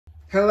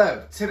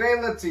Hello, today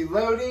let's see,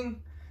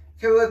 loading.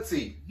 Okay, let's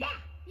see.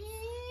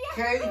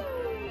 Okay,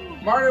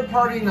 Mario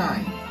Party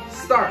 9,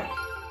 start.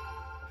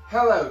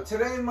 Hello,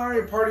 today in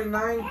Mario Party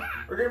 9,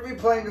 we're going to be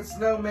playing a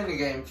snow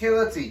minigame. Okay,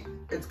 let's see.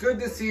 It's good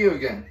to see you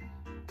again.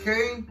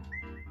 Okay,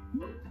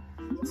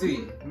 let's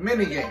see,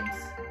 minigames.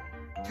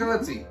 Okay,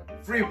 let's see,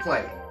 free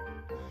play.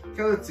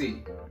 Okay, let's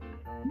see.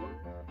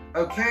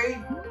 Okay,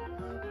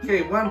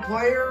 one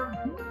player.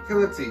 Okay,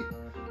 let's see.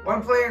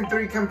 One player and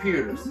 3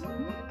 computers.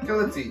 Okay,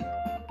 let's see.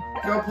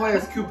 Go play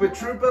as Koopa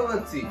Troopa.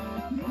 Let's see.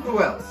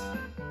 Who else?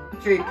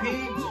 Okay,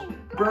 Peach,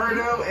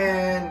 Birdo,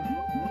 and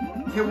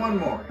one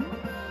more.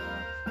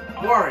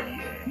 Wario.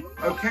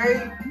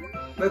 Okay.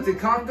 Let's see.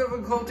 Calm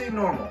difficulty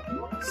normal.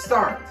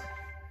 Start.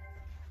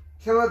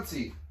 Okay, let's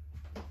see.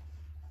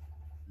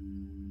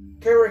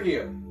 Okay, we're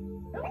here.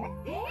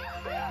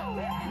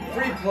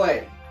 Free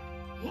play.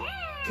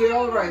 Okay,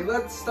 alright,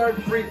 let's start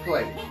free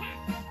play.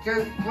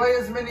 Okay, play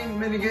as many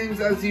minigames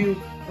as you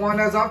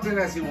want, as often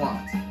as you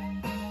want.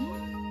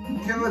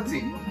 Okay, let's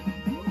see.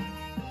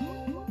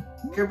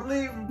 Okay, I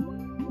believe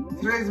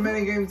today's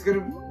minigame is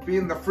gonna be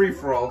in the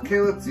free-for-all. Okay,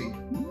 let's see.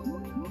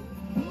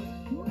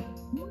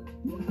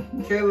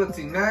 Okay, let's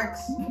see,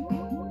 next.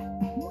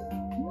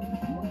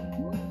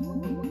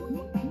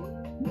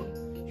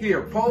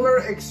 Here, Polar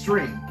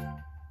Extreme.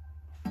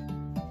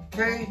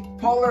 Okay,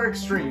 Polar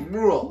Extreme,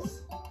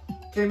 rules.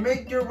 Okay,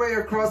 make your way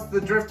across the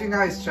drifting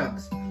ice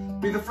chunks.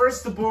 Be the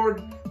first to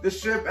board the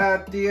ship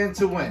at the end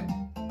to win.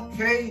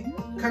 Okay,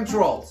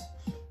 controls.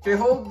 Okay,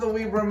 hold the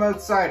Wii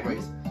remote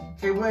sideways.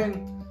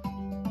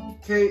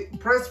 Okay,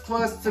 press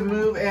plus to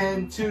move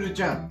and 2 to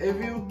jump. If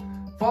you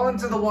fall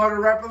into the water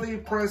rapidly,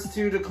 press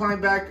 2 to climb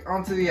back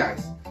onto the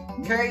ice.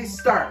 Okay,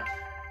 start.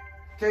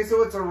 Okay,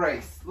 so it's a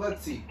race.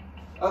 Let's see.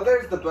 Oh,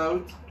 there's the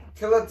boat.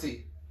 Okay, let's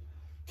see.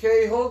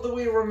 Okay, hold the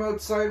Wii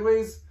remote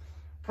sideways.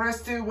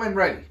 Press 2 when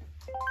ready.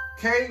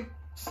 Okay,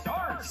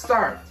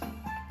 start.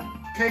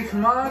 Okay,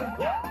 come on.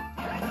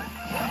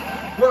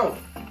 Whoa,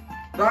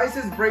 the ice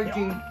is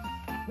breaking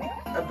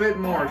a bit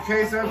more.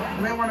 Okay, so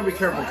you may want to be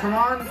careful. Come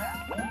on.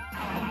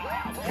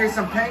 Okay,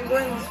 some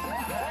penguins.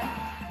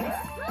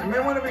 You may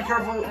want to be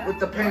careful with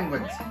the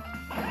penguins.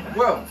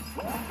 Whoa.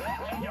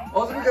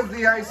 Also because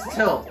the ice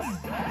tilts.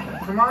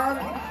 Come on.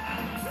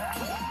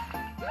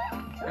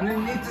 And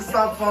you need to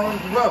stop falling.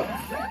 Whoa.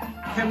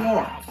 Okay,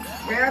 more.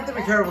 Okay, you have to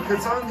be careful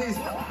because some of these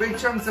big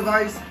chunks of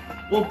ice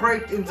will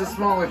break into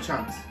smaller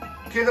chunks.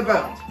 Okay, the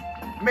boat.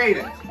 Made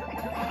it.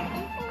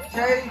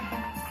 Okay.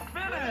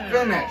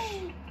 Finish.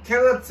 Okay,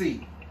 let's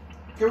see.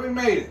 Okay, we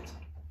made it.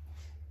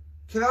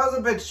 Okay, that was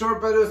a bit short,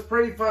 but it was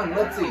pretty fun.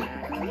 Let's see.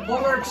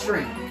 Polar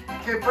Extreme.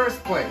 Okay,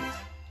 first place.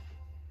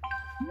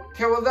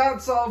 Okay, well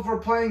that's all for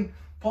playing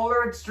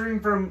Polar Extreme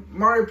from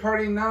Mario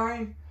Party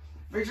 9.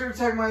 Make sure to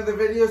check my other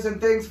videos and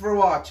thanks for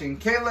watching.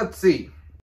 Okay, let's see.